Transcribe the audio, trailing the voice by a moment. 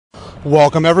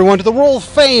Welcome everyone to the world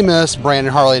famous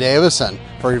Brandon Harley-Davidson.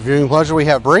 For your viewing pleasure, we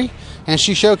have Bree, and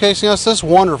she's showcasing us this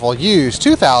wonderful used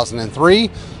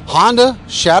 2003 Honda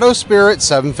Shadow Spirit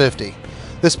 750.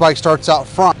 This bike starts out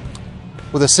front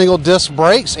with a single disc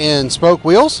brakes and spoke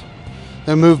wheels.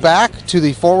 Then move back to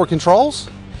the forward controls.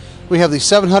 We have the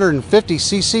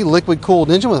 750cc liquid cooled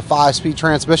engine with a 5-speed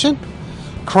transmission,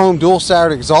 chrome dual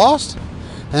staggered exhaust,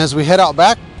 and as we head out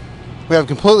back, we have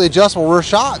completely adjustable rear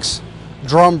shocks,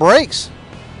 drum brakes,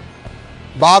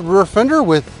 bobbed rear fender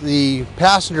with the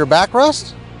passenger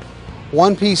backrest,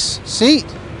 one-piece seat,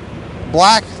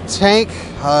 black tank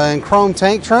and chrome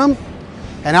tank trim,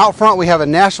 and out front we have a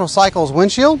National Cycles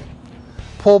windshield,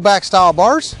 pull-back style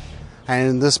bars,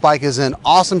 and this bike is in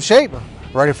awesome shape,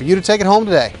 ready for you to take it home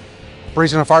today.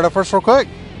 Bree's gonna fire it up first real quick.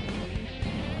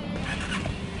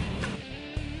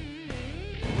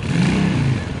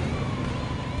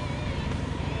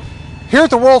 Here at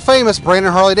the world famous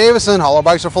Brandon Harley-Davidson, all our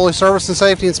bikes are fully serviced and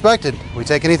safety inspected. We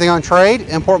take anything on trade,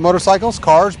 import motorcycles,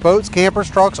 cars, boats, campers,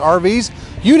 trucks, RVs,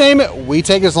 you name it, we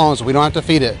take as long as we don't have to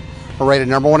feed it. We're rated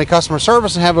 #1 in customer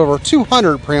service and have over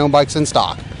 200 pre-owned bikes in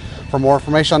stock. For more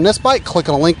information on this bike, click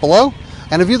on the link below,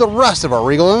 and to view the rest of our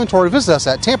Regal inventory, visit us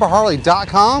at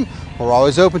tampaharley.com. We're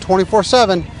always open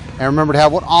 24/7, and remember to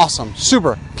have one awesome,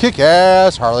 super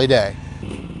kick-ass Harley day.